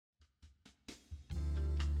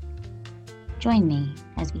Join me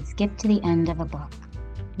as we skip to the end of a book.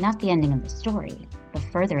 Not the ending of the story, but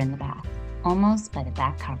further in the back, almost by the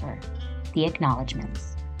back cover, the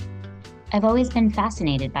acknowledgements. I've always been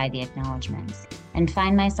fascinated by the acknowledgements and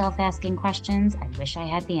find myself asking questions I wish I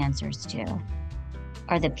had the answers to.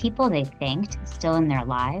 Are the people they thanked still in their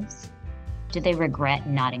lives? Do they regret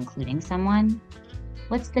not including someone?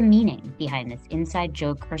 What's the meaning behind this inside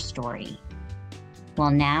joke or story?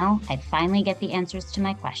 Well, now I finally get the answers to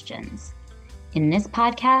my questions. In this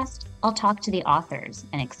podcast, I'll talk to the authors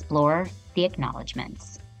and explore the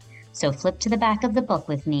acknowledgements. So flip to the back of the book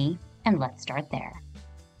with me and let's start there.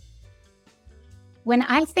 When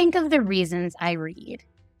I think of the reasons I read,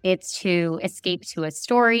 it's to escape to a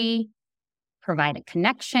story, provide a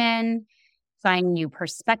connection, find new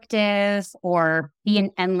perspectives, or be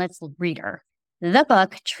an endless reader. The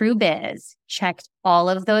book, True Biz, checked all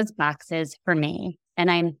of those boxes for me. And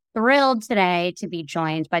I'm thrilled today to be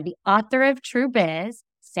joined by the author of True Biz,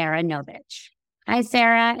 Sara Nović. Hi,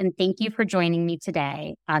 Sara, and thank you for joining me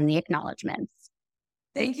today on the acknowledgements.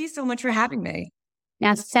 Thank you so much for having me.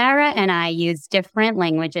 Now, Sara and I use different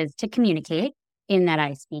languages to communicate, in that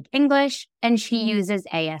I speak English and she uses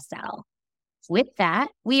ASL. With that,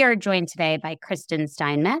 we are joined today by Kristen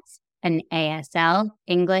Steinmetz, an ASL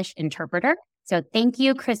English interpreter. So thank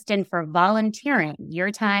you, Kristen, for volunteering your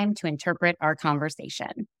time to interpret our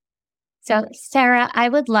conversation. So, Sara, I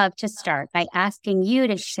would love to start by asking you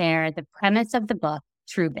to share the premise of the book,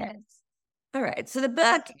 True Biz. All right. So the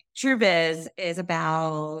book, True Biz, is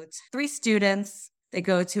about 3 students. They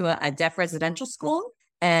go to a deaf residential school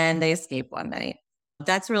and they escape one night.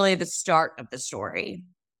 That's really the start of the story.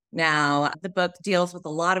 Now, the book deals with a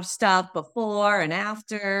lot of stuff before and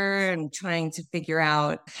after and trying to figure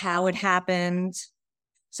out how it happened.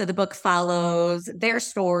 So the book follows their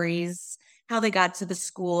stories, how they got to the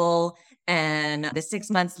school, and the 6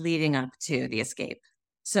 months leading up to the escape.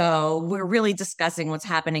 So we're really discussing what's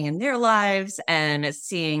happening in their lives and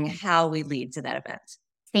seeing how we lead to that event.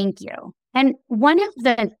 Thank you. And one of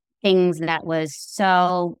the things that was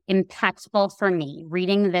so impactful for me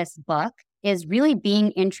reading this book is really being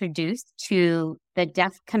introduced to the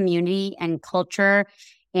deaf community and culture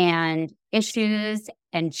and issues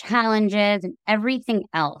and challenges and everything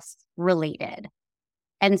else related.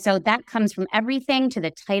 And so that comes from everything to the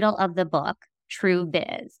title of the book, True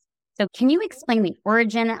Biz. So can you explain the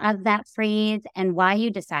origin of that phrase and why you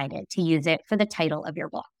decided to use it for the title of your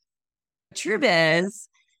book? True Biz,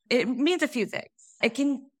 it means a few things. It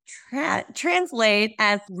can translate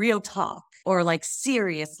as real talk or like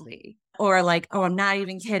seriously. Or like, oh, I'm not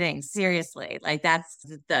even kidding, seriously. Like that's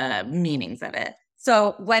the meanings of it.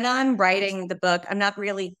 So when I'm writing the book, I'm not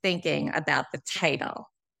really thinking about the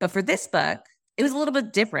title. But for this book, it was a little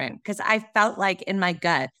bit different because I felt like in my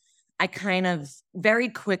gut, I kind of very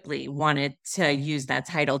quickly wanted to use that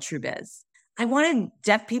title, True Biz. I wanted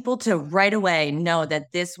deaf people to right away know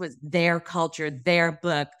that this was their culture, their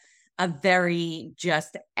book, a very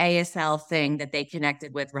just ASL thing that they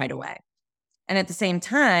connected with right away. And at the same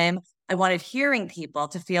time, I wanted hearing people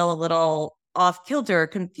to feel a little off kilter,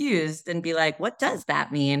 confused, and be like, what does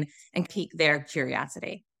that mean? And pique their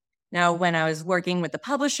curiosity. Now, when I was working with the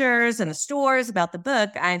publishers and the stores about the book,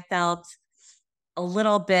 I felt a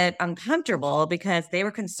little bit uncomfortable because they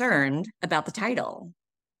were concerned about the title.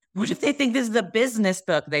 What if they think this is a business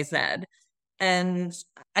book, they said? And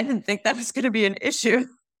I didn't think that was going to be an issue.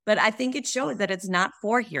 But I think it shows that it's not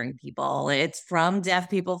for hearing people. It's from deaf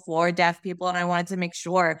people for deaf people. And I wanted to make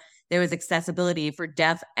sure there was accessibility for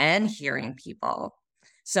deaf and hearing people.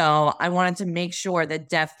 So I wanted to make sure that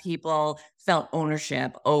deaf people felt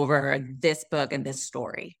ownership over this book and this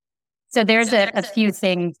story. So there's a few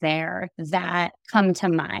things there that come to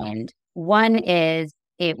mind. One is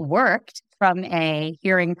it worked from a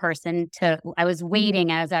hearing person to, I was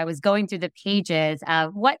waiting as I was going through the pages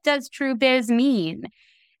of what does True Biz mean?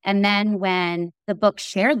 And then when the book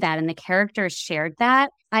shared that and the characters shared that,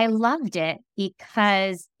 I loved it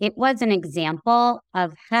because it was an example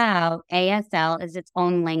of how ASL is its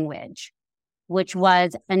own language, which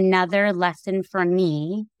was another lesson for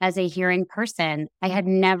me as a hearing person. I had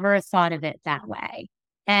never thought of it that way.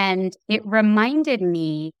 And it reminded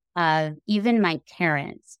me of even my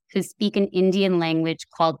parents who speak an Indian language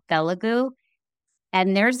called Telugu.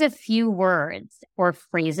 And there's a few words or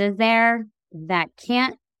phrases there that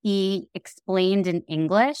can't be explained in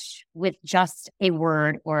English with just a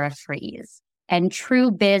word or a phrase. And True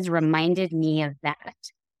Biz reminded me of that.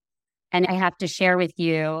 And I have to share with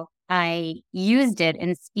you, I used it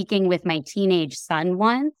in speaking with my teenage son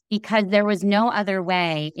once because there was no other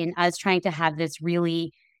way in us trying to have this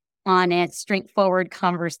really honest, straightforward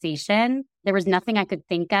conversation. There was nothing I could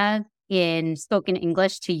think of in spoken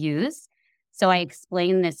English to use. So I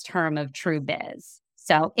explained this term of true biz.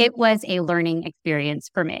 So it was a learning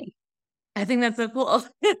experience for me. I think that's so cool.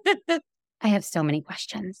 I have so many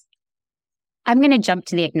questions. I'm going to jump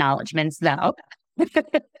to the acknowledgements though.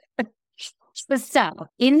 So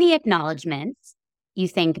in the acknowledgements, you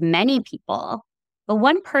thank many people, but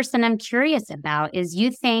one person I'm curious about is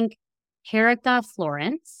you thank Erica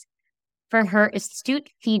Florence for her astute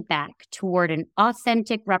feedback toward an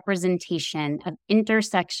authentic representation of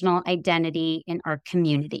intersectional identity in our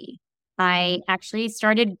community. I actually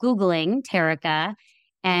started Googling Terica,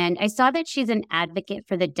 and I saw that she's an advocate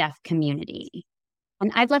for the deaf community.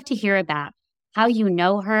 And I'd love to hear about how you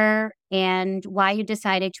know her and why you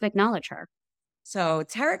decided to acknowledge her. So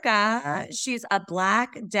Terica, she's a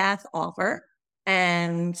Black deaf author.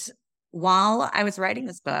 And while I was writing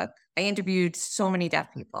this book, I interviewed so many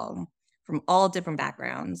deaf people from all different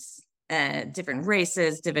backgrounds, different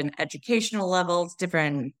races, different educational levels,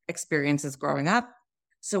 different experiences growing up.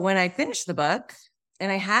 So when I finished the book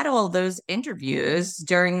and I had all those interviews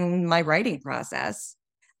during my writing process,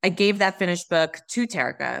 I gave that finished book to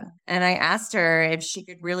Terica and I asked her if she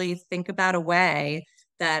could really think about a way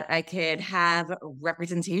that I could have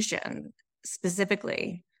representation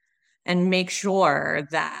specifically and make sure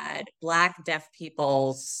that Black deaf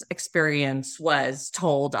people's experience was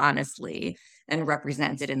told honestly and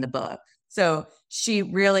represented in the book. So she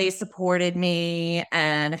really supported me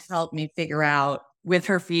and helped me figure out with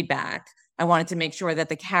her feedback. I wanted to make sure that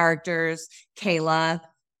the characters, Kayla,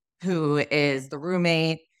 who is the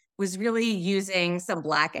roommate, was really using some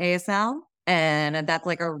Black ASL. And that's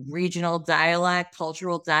like a regional dialect,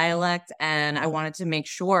 cultural dialect. And I wanted to make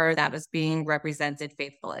sure that was being represented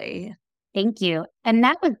faithfully. Thank you. And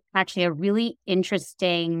that was actually a really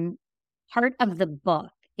interesting part of the book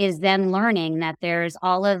is then learning that there's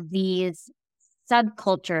all of these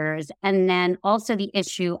subcultures and then also the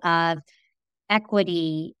issue of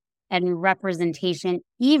equity and representation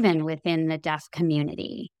even within the deaf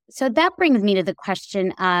community. So that brings me to the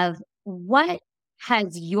question of what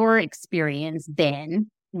has your experience been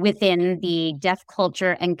within the deaf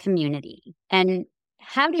culture and community? And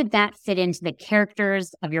how did that fit into the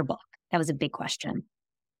characters of your book? That was a big question.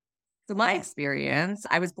 So my experience,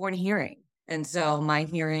 I was born hearing. And so my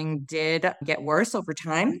hearing did get worse over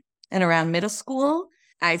time. And around middle school,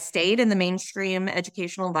 I stayed in the mainstream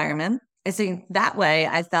educational environment. And so that way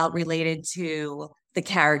I felt related to the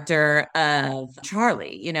character of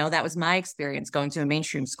Charlie. You know, that was my experience going to a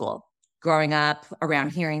mainstream school, growing up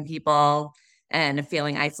around hearing people and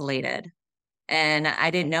feeling isolated. And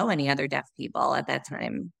I didn't know any other deaf people at that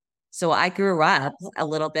time. So I grew up a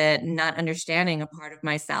little bit not understanding a part of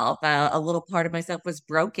myself. A little part of myself was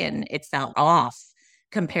broken. It felt off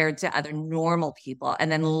compared to other normal people. And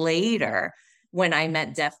then later, when I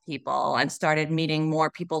met deaf people and started meeting more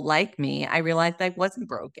people like me, I realized I wasn't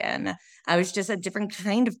broken. I was just a different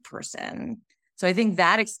kind of person. So I think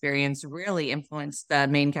that experience really influenced the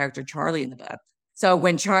main character, Charlie, in the book. So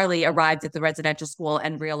when Charlie arrived at the residential school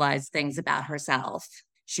and realized things about herself,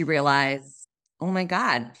 she realized, oh my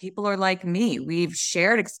God, people are like me. We've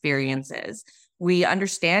shared experiences. We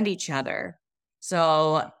understand each other.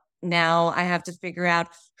 So now I have to figure out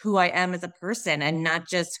who I am as a person and not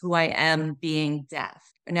just who I am being deaf.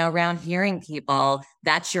 Now, around hearing people,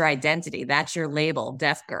 that's your identity. That's your label,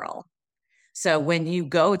 deaf girl. So when you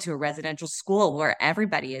go to a residential school where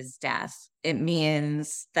everybody is deaf, it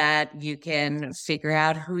means that you can figure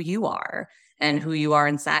out who you are and who you are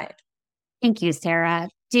inside. Thank you, Sarah.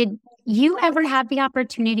 Did you ever have the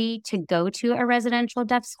opportunity to go to a residential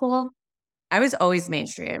deaf school? I was always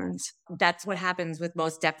mainstreamed. That's what happens with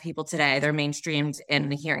most deaf people today. They're mainstreamed in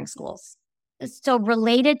the hearing schools. So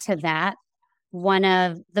related to that, one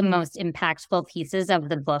of the most impactful pieces of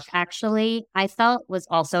the book, actually, I felt was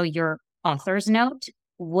also your author's note,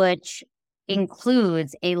 which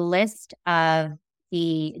includes a list of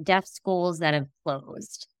the deaf schools that have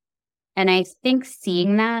closed. And I think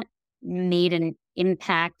seeing that made an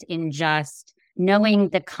impact in just knowing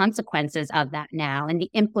the consequences of that now and the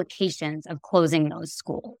implications of closing those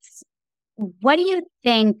schools. What do you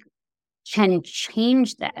think can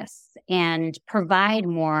change this and provide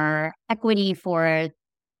more equity for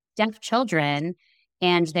deaf children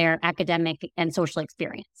and their academic and social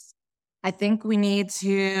experience? I think we need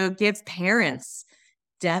to give parents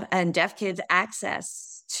deaf kids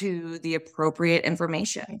access to the appropriate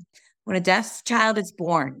information. When a deaf child is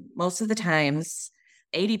born, most of the times,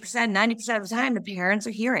 80%, 90% of the time, the parents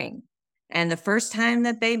are hearing. And the first time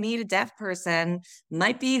that they meet a deaf person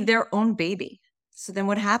might be their own baby. So then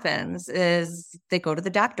what happens is they go to the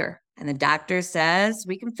doctor and the doctor says,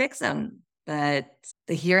 we can fix them. But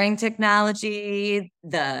the hearing technology,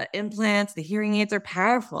 the implants, the hearing aids are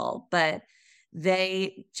powerful, but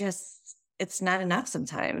it's not enough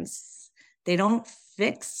sometimes. They don't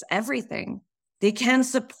fix everything. They can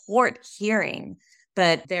support hearing,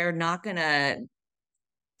 but they're not gonna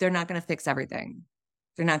fix everything.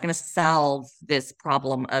 They're not gonna solve this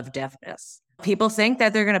problem of deafness. People think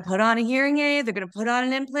that they're gonna put on a hearing aid, they're gonna put on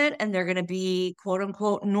an implant, and they're gonna be quote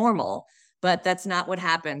unquote normal. But that's not what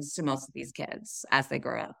happens to most of these kids as they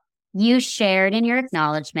grow up. You shared in your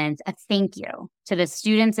acknowledgments a thank you to the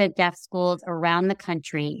students at deaf schools around the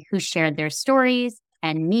country who shared their stories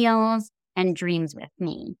and meals and dreams with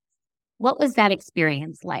me. What was that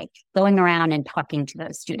experience like, going around and talking to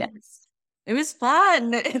those students? It was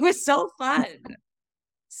fun. It was so fun.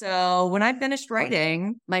 So when I finished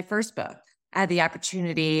writing my first book, I had the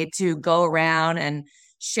opportunity to go around and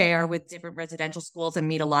share with different residential schools and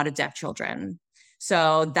meet a lot of deaf children.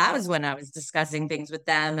 So that was when I was discussing things with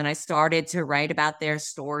them, and I started to write about their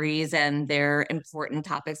stories and their important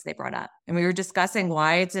topics they brought up. And we were discussing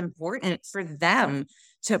why it's important for them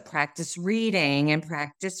to practice reading and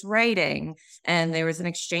practice writing. And there was an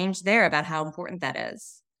exchange there about how important that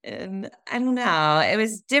is. And I don't know, it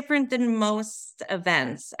was different than most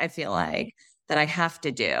events, I feel like, that I have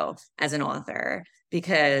to do as an author,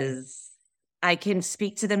 because I can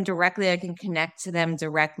speak to them directly. I can connect to them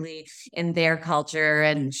directly in their culture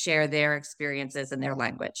and share their experiences in their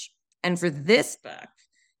language. And for this book,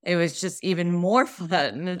 it was just even more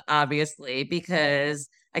fun, obviously, because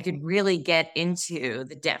I could really get into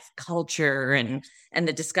the deaf culture and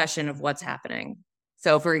the discussion of what's happening.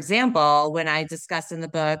 So, for example, when I discuss in the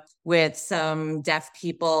book with some deaf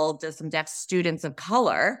people, some deaf students of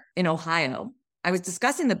color in Ohio, I was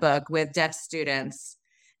discussing the book with deaf students,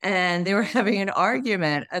 and they were having an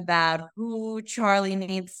argument about who Charlie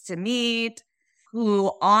needs to meet,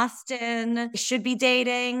 who Austin should be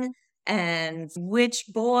dating, and which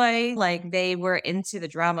boy. Like, they were into the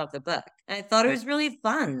drama of the book. And I thought it was really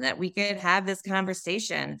fun that we could have this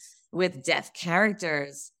conversation with deaf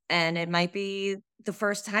characters. And it might be the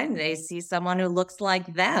first time they see someone who looks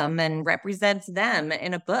like them and represents them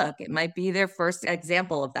in a book. It might be their first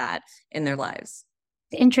example of that in their lives.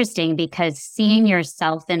 It's interesting because seeing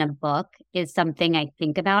yourself in a book is something I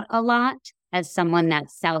think about a lot as someone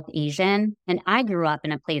that's South Asian. And I grew up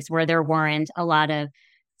in a place where there weren't a lot of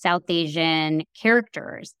South Asian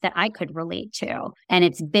characters that I could relate to. And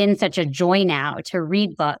it's been such a joy now to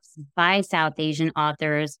read books by South Asian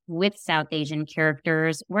authors with South Asian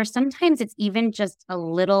characters, where sometimes it's even just a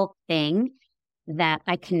little thing that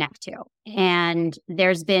I connect to. And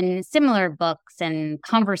there's been similar books and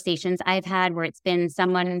conversations I've had where it's been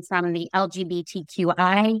someone from the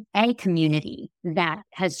LGBTQIA community that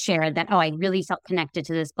has shared that, oh, I really felt connected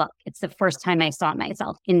to this book. It's the first time I saw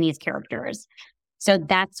myself in these characters. So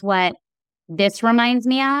that's what this reminds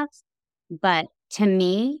me of. But to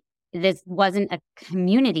me, this wasn't a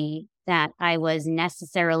community that I was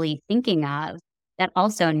necessarily thinking of that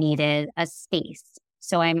also needed a space.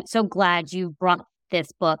 So I'm so glad you brought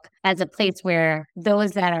this book as a place where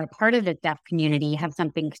those that are part of the deaf community have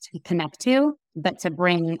something to connect to, but to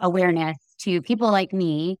bring awareness to people like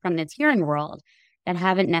me from this hearing world that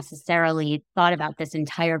haven't necessarily thought about this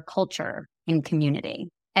entire culture and community.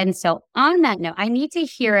 And so on that note, I need to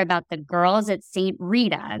hear about the girls at St.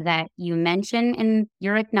 Rita that you mentioned in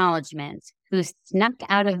your acknowledgments who snuck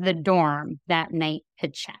out of the dorm that night to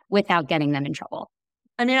chat without getting them in trouble.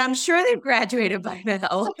 I mean, I'm sure they've graduated by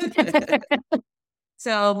now.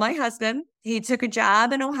 So my husband, he took a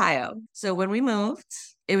job in Ohio. So when we moved,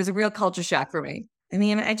 it was a real culture shock for me. I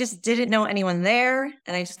mean, I just didn't know anyone there,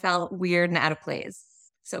 and I just felt weird and out of place.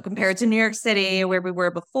 So compared to New York City, where we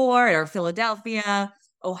were before, or Philadelphia,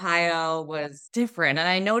 Ohio was different. And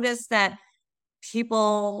I noticed that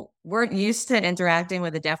people weren't used to interacting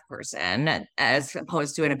with a deaf person as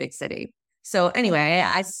opposed to in a big city. So anyway,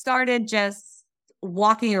 I started just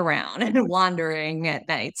walking around and wandering at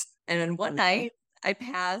night. And then one night I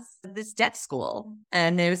passed this deaf school,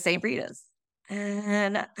 and it was St. Rita's.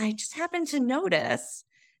 And I just happened to notice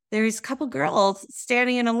there was a couple girls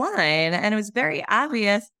standing in a line, and it was very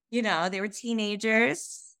obvious, they were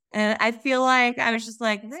teenagers. And I feel like I was just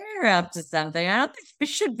like, they're up to something. I don't think they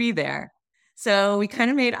should be there. So we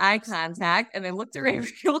kind of made eye contact, and they looked around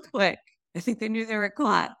real quick. I think they knew they were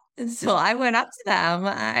caught. And so I went up to them.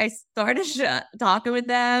 I started talking with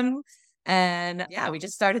them. And yeah, we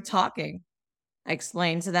just started talking. I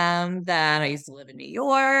explained to them that I used to live in New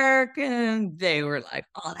York, and they were like,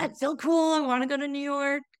 oh, that's so cool. I want to go to New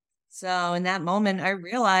York. So in that moment, I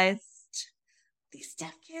realized these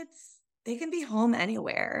deaf kids, they can be home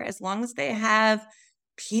anywhere as long as they have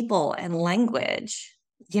people and language,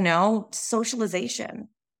 socialization.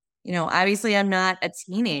 Obviously I'm not a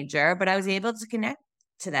teenager, but I was able to connect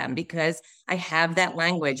to them because I have that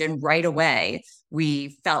language. And right away,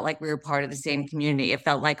 we felt like we were part of the same community. It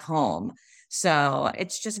felt like home. So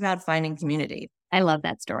it's just about finding community. I love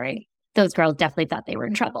that story. Those girls definitely thought they were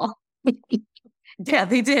in trouble. Yeah,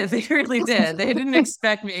 they did. They really did. They didn't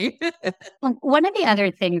expect me. One of the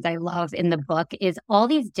other things I love in the book is all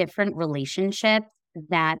these different relationships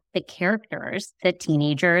that the characters, the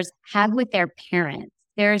teenagers, have with their parents.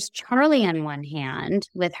 There's Charlie on one hand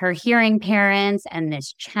with her hearing parents and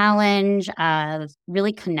this challenge of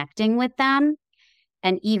really connecting with them.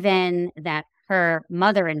 And even that her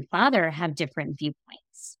mother and father have different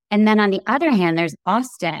viewpoints. And then on the other hand, there's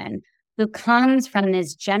Austin, who comes from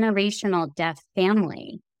this generational deaf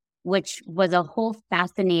family, which was a whole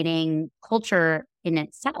fascinating culture in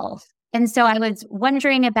itself. And so I was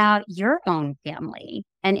wondering about your own family.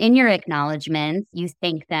 And in your acknowledgments, you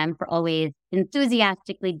thank them for always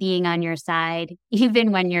enthusiastically being on your side,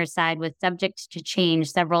 even when your side was subject to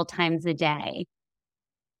change several times a day.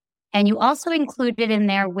 And you also included in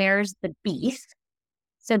there, where's the beef?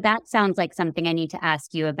 So that sounds like something I need to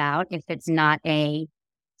ask you about if it's not a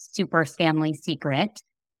super family secret.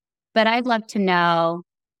 But I'd love to know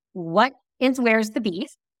where's the beef?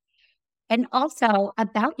 And also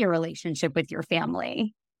about your relationship with your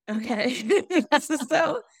family. Okay. This is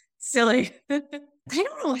so silly. I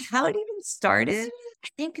don't know how it even started. I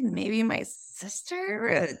think maybe my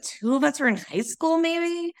sister, two of us were in high school,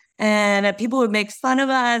 maybe. And people would make fun of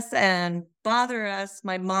us and bother us.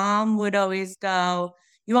 My mom would always go,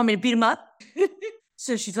 "You want me to beat him up?"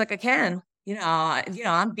 So she's like, "I can.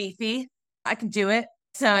 I'm beefy. I can do it."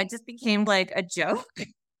 So it just became like a joke.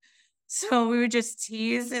 So we would just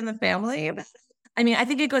tease in the family about it. I mean, I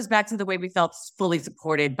think it goes back to the way we felt fully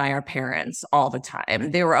supported by our parents all the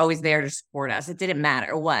time. They were always there to support us. It didn't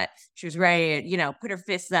matter what. She was ready to, put her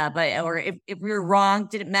fists up. Or if we were wrong,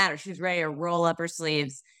 didn't matter. She was ready to roll up her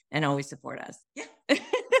sleeves and always support us. Yeah.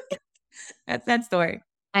 That's that story.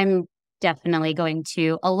 I'm definitely going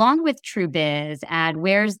to, along with True Biz, add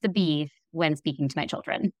where's the beef when speaking to my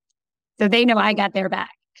children. So they know I got their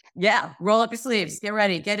back. Yeah. Roll up your sleeves. Get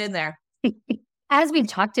ready. Get in there. As we've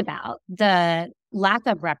talked about, the lack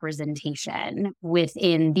of representation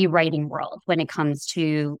within the writing world when it comes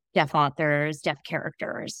to deaf authors, deaf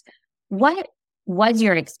characters. What was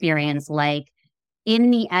your experience like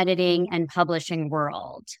in the editing and publishing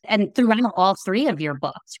world and throughout all three of your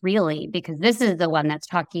books, really? Because this is the one that's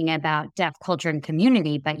talking about deaf culture and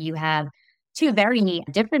community, but you have two very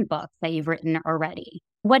different books that you've written already.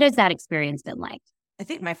 What has that experience been like? I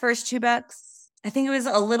think my first two books, I think it was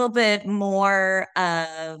a little bit more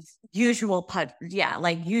of usual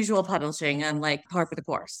publishing and like par for the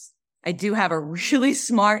course. I do have a really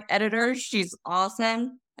smart editor. She's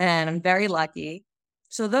awesome and I'm very lucky.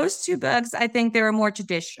 So those two books, I think they were more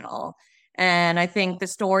traditional. And I think the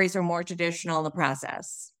stories are more traditional in the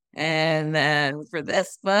process. And then for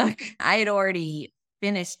this book, I had already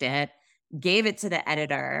finished it, gave it to the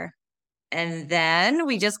editor. And then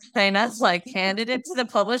we just kind of like handed it to the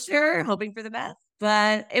publisher, hoping for the best.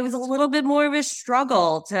 But it was a little bit more of a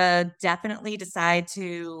struggle to definitely decide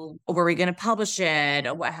were we going to publish it?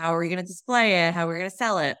 How are we going to display it? How are we going to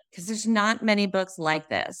sell it? Because there's not many books like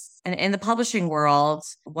this. And in the publishing world,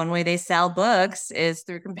 one way they sell books is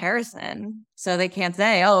through comparison. So they can't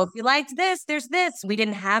say, "Oh, if you liked this, there's this." We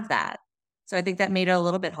didn't have that. So I think that made it a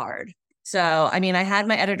little bit hard. So, I mean, I had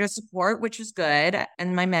my editor's support, which was good,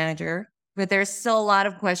 and my manager. But there's still a lot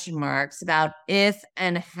of question marks about if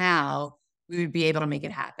and how we would be able to make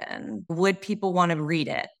it happen. Would people want to read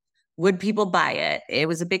it? Would people buy it? It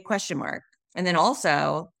was a big question mark. And then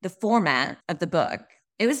also the format of the book.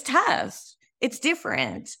 It was tough. It's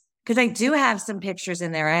different because I do have some pictures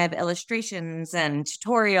in there. I have illustrations and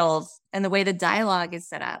tutorials and the way the dialogue is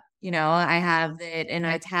set up. I have it in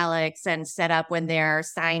italics and set up when they're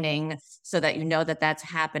signing so that that that's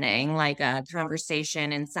happening, like a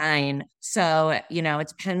conversation and sign. So, it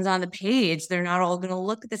depends on the page. They're not all going to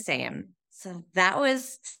look the same. So that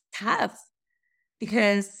was tough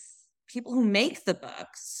because people who make the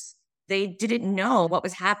books, they didn't know what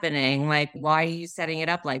was happening. Like, why are you setting it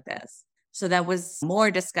up like this? So that was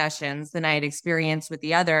more discussions than I had experienced with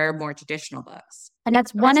the other more traditional books. And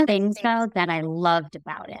that's one of the things, though, that I loved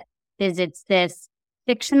about it, is it's this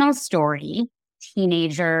fictional story,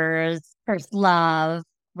 teenagers, first love,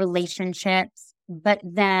 relationships, but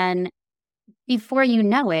then before you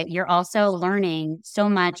know it, you're also learning so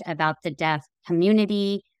much about the deaf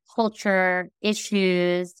community, culture,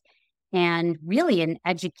 issues, and really an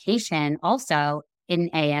education also in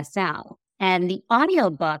ASL. And the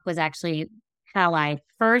audiobook was actually how I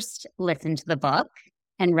first listened to the book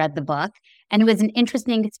and read the book. And it was an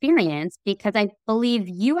interesting experience because I believe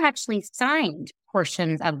you actually signed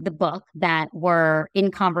portions of the book that were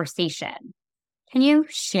in conversation. Can you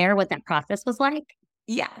share what that process was like?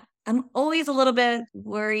 Yeah. I'm always a little bit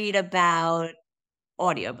worried about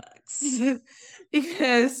audiobooks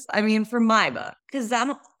because I mean, for my book, because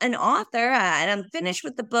I'm an author and I'm finished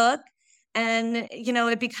with the book. And,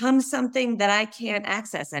 it becomes something that I can't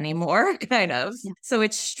access anymore, kind of. Yeah. So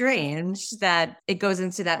it's strange that it goes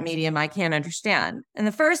into that medium I can't understand. And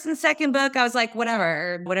the first and second book, I was like,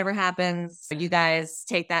 whatever happens, you guys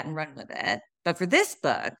take that and run with it. But for this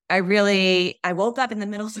book, I woke up in the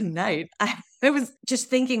middle of the night. I was just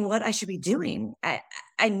thinking what I should be doing.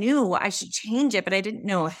 I knew I should change it, but I didn't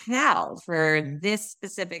know how for this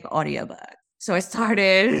specific audiobook. So I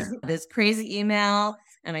started this crazy email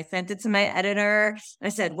and I sent it to my editor. And I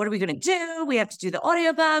said, what are we going to do? We have to do the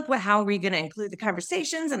audiobook. How are we going to include the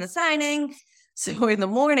conversations and the signing? So in the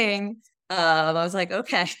morning, I was like,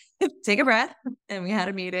 okay, take a breath. And we had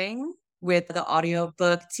a meeting with the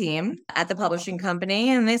audiobook team at the publishing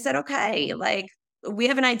company. And they said, okay, we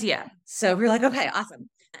have an idea. So we were like, okay, awesome.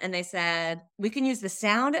 And they said, we can use the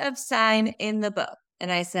sound of sign in the book.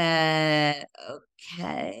 And I said,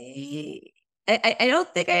 okay. I don't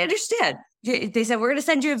think I understand. They said, we're going to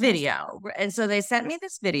send you a video. And so they sent me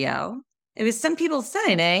this video. It was some people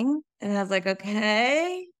signing. And I was like,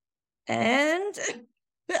 okay. And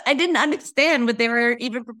I didn't understand what they were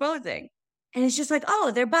even proposing. And it's just like,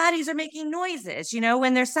 oh, their bodies are making noises,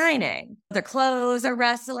 when they're signing. Their clothes are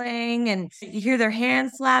rustling and you hear their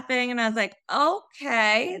hands slapping. And I was like,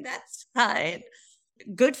 okay, that's fine.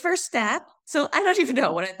 Good first step. So I don't even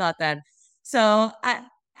know what I thought then. So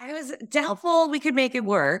I was doubtful we could make it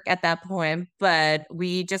work at that point, but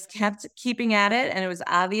we just kept keeping at it. And it was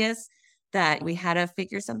obvious that we had to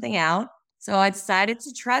figure something out. So I decided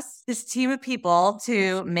to trust this team of people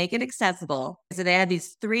to make it accessible. So they had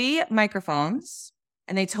these 3 microphones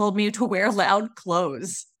and they told me to wear loud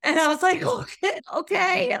clothes. And I was like,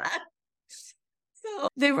 okay. So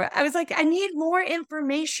I was like, I need more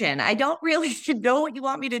information. I don't really know what you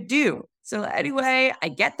want me to do. So anyway, I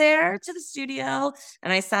get there to the studio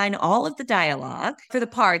and I sign all of the dialogue for the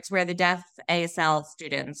parts where the deaf ASL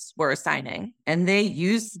students were signing. And they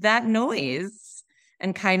used that noise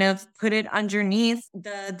and kind of put it underneath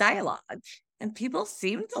the dialogue. And people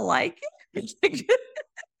seemed to like it.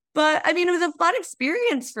 But I mean, it was a fun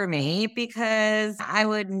experience for me because I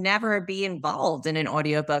would never be involved in an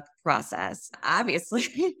audiobook process,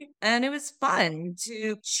 obviously. And it was fun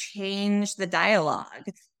to change the dialogue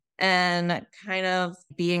and kind of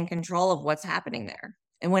be in control of what's happening there.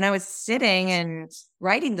 And when I was sitting and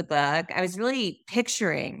writing the book, I was really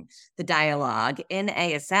picturing the dialogue in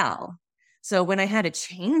ASL. So when I had to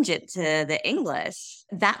change it to the English,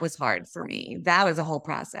 that was hard for me. That was a whole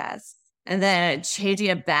process. And then changing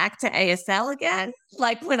it back to ASL again,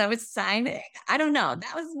 like when I was signing, I don't know.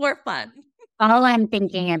 That was more fun. All I'm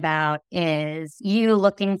thinking about is you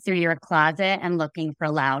looking through your closet and looking for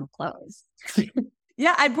loud clothes.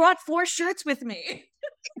 Yeah, I brought 4 shirts with me.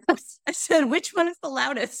 I said, which one is the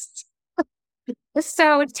loudest?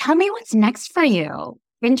 So tell me what's next for you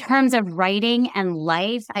in terms of writing and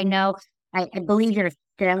life. I know, I believe you're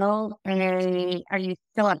are you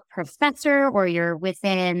still a professor or you're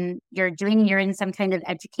in some kind of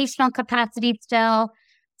educational capacity still?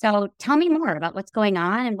 So tell me more about what's going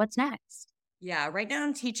on and what's next. Yeah, right now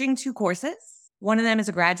I'm teaching 2 courses. One of them is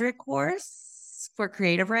a graduate course for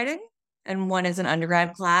creative writing, and one is an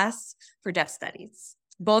undergrad class for deaf studies.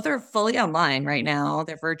 Both are fully online right now.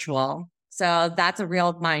 They're virtual. So that's a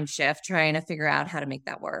real mind shift, trying to figure out how to make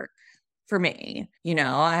that work. For me,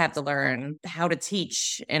 I have to learn how to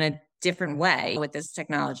teach in a different way with this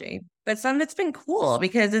technology. But some of it's been cool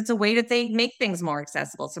because it's a way that they make things more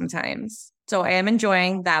accessible sometimes. So I am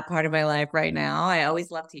enjoying that part of my life right now. I always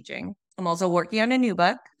love teaching. I'm also working on a new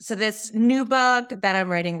book. So this new book that I'm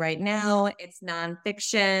writing right now, it's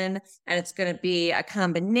nonfiction, and it's going to be a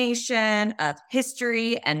combination of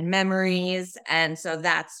history and memories. And so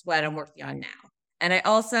that's what I'm working on now. And I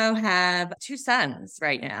also have 2 sons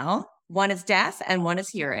right now. One is deaf and one is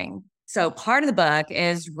hearing. So part of the book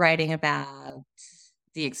is writing about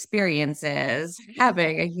the experiences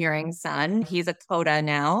having a hearing son. He's a CODA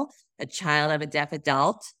now, a child of a deaf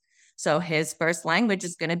adult. So his first language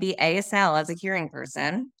is going to be ASL as a hearing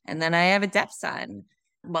person. And then I have a deaf son.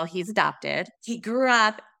 Well, he's adopted. He grew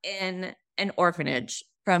up in an orphanage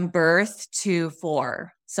from birth to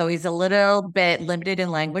 4. So he's a little bit limited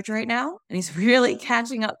in language right now. And he's really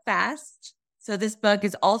catching up fast. So this book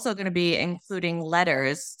is also going to be including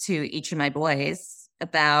letters to each of my boys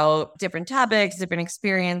about different topics, different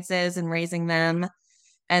experiences in raising them,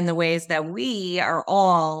 and the ways that we are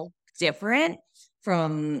all different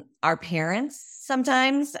from our parents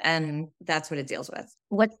sometimes. And that's what it deals with.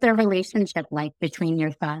 What's their relationship like between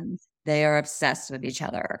your sons? They are obsessed with each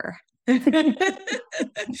other.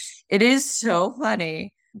 It is so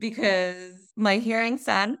funny because my hearing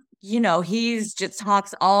son, he's just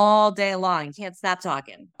talks all day long. He can't stop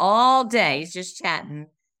talking all day. He's just chatting.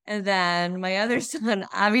 And then my other son,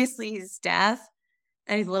 obviously he's deaf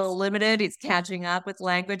and he's a little limited. He's catching up with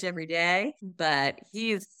language every day, but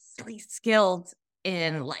he's really skilled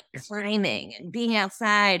in like climbing and being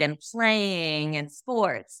outside and playing and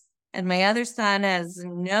sports. And my other son has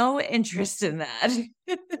no interest in that.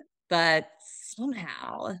 But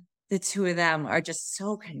somehow the two of them are just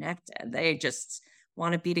so connected. They just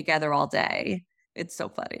want to be together all day. It's so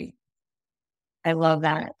funny. I love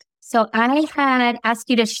that. So I had asked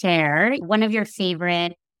you to share one of your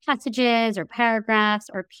favorite passages or paragraphs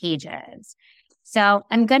or pages. So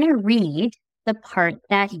I'm going to read the part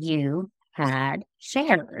that you had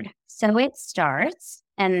shared. So it starts,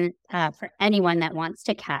 and for anyone that wants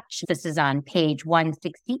to catch, this is on page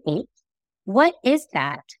 168. "What is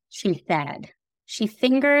that?" she said. She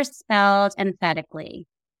finger-spelled emphatically.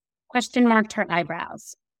 Question marked her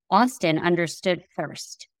eyebrows. Austin understood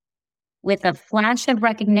first. With a flash of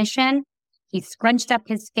recognition, he scrunched up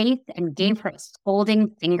his face and gave her a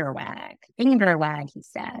scolding finger wag. "Finger wag," he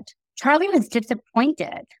said. Charlie was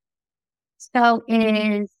disappointed. So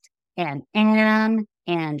is an am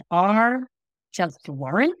and are just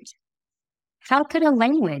weren't? How could a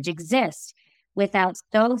language exist without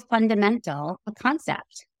so fundamental a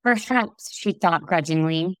concept? Perhaps, she thought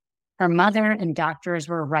grudgingly, her mother and doctors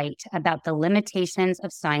were right about the limitations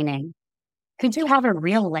of signing. Could you have a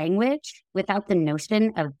real language without the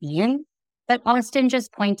notion of being? But Austin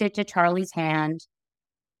just pointed to Charlie's hand,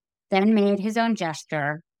 then made his own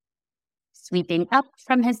gesture, sweeping up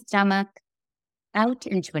from his stomach, out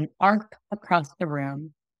into an arc across the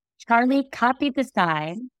room. Charlie copied the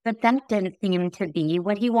sign, but that didn't seem to be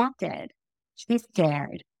what he wanted. She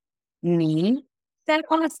stared. "Me?" said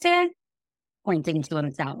Austin, pointing to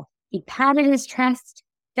himself. He patted his chest,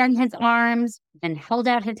 then his arms, and held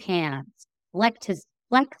out his hands,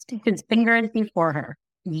 flexed his fingers before her.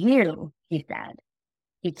 "You," he said.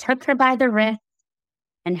 He took her by the wrist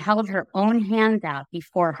and held her own hands out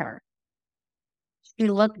before her. She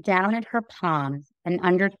looked down at her palms and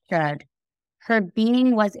understood. Her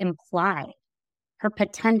being was implied, her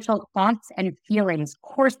potential thoughts and feelings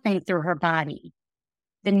coursing through her body,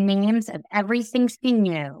 the names of everything she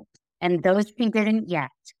knew and those she didn't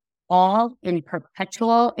yet, all in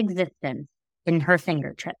perpetual existence in her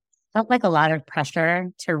fingertips. Felt like a lot of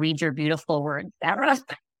pressure to read your beautiful words, Sarah.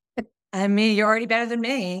 I mean, you're already better than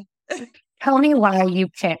me. Tell me why you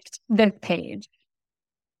picked this page,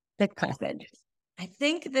 this passage. I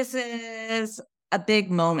think this is a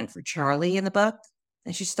big moment for Charlie in the book.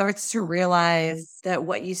 And she starts to realize that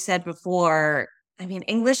what you said before, I mean,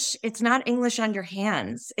 English, it's not English on your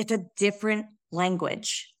hands. It's a different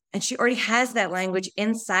language. And she already has that language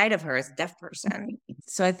inside of her as a deaf person.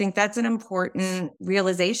 So I think that's an important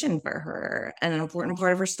realization for her and an important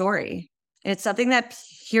part of her story. And it's something that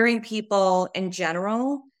hearing people in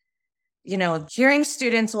general, hearing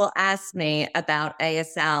students will ask me about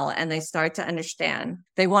ASL and they start to understand.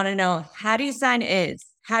 They want to know, how do you sign is?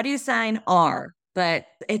 How do you sign are? But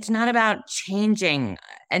it's not about changing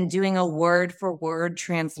and doing a word for word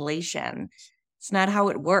translation. It's not how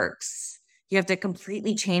it works. You have to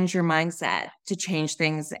completely change your mindset to change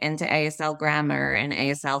things into ASL grammar and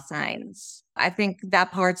ASL signs. I think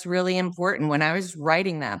that part's really important when I was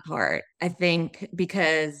writing that part. I think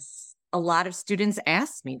because a lot of students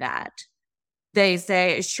ask me that. They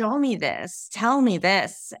say, show me this, tell me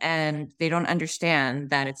this, and they don't understand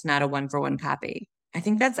that it's not a one-for-one copy. I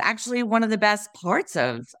think that's actually one of the best parts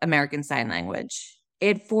of American Sign Language.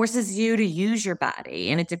 It forces you to use your body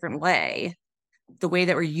in a different way. The way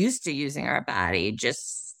that we're used to using our body,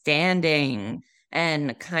 just standing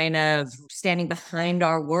and kind of standing behind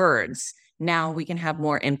our words. Now we can have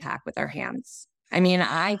more impact with our hands. I mean,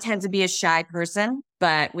 I tend to be a shy person,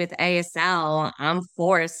 but with ASL, I'm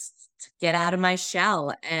forced to get out of my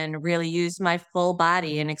shell and really use my full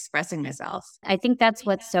body in expressing myself. I think that's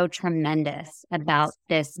what's so tremendous about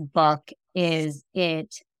this book is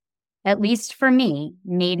it, at least for me,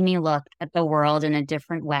 made me look at the world in a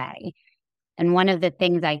different way. And one of the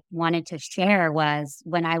things I wanted to share was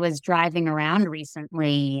when I was driving around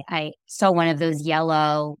recently, I saw one of those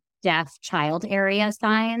yellow deaf child area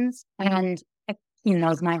signs, and I've seen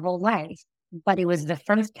those my whole life. but it was the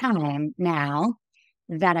first time now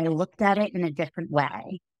that I looked at it in a different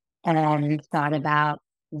way and thought about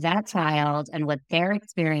that child and what their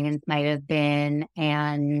experience might have been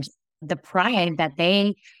and the pride that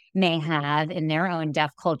they may have in their own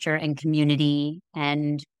deaf culture and community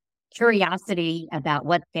and curiosity about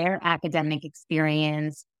what their academic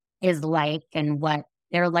experience is like and what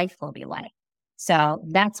their life will be like. So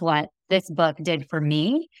that's what this book did for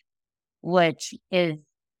me, which is,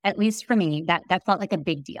 at least for me, that felt like a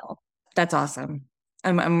big deal. That's awesome.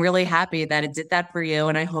 I'm really happy that it did that for you.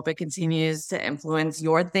 And I hope it continues to influence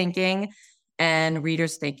your thinking and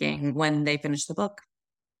readers' thinking when they finish the book.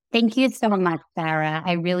 Thank you so much, Sara.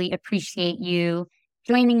 I really appreciate you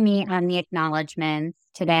joining me on the acknowledgements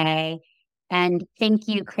today. And thank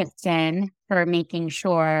you, Kristen, for making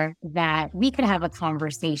sure that we could have a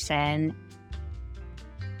conversation.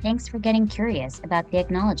 Thanks for getting curious about the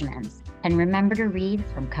acknowledgements. And remember to read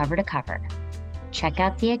from cover to cover. Check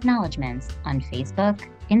out the acknowledgements on Facebook,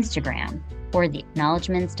 Instagram, or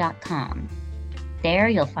theacknowledgements.com. There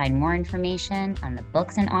you'll find more information on the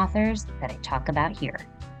books and authors that I talk about here.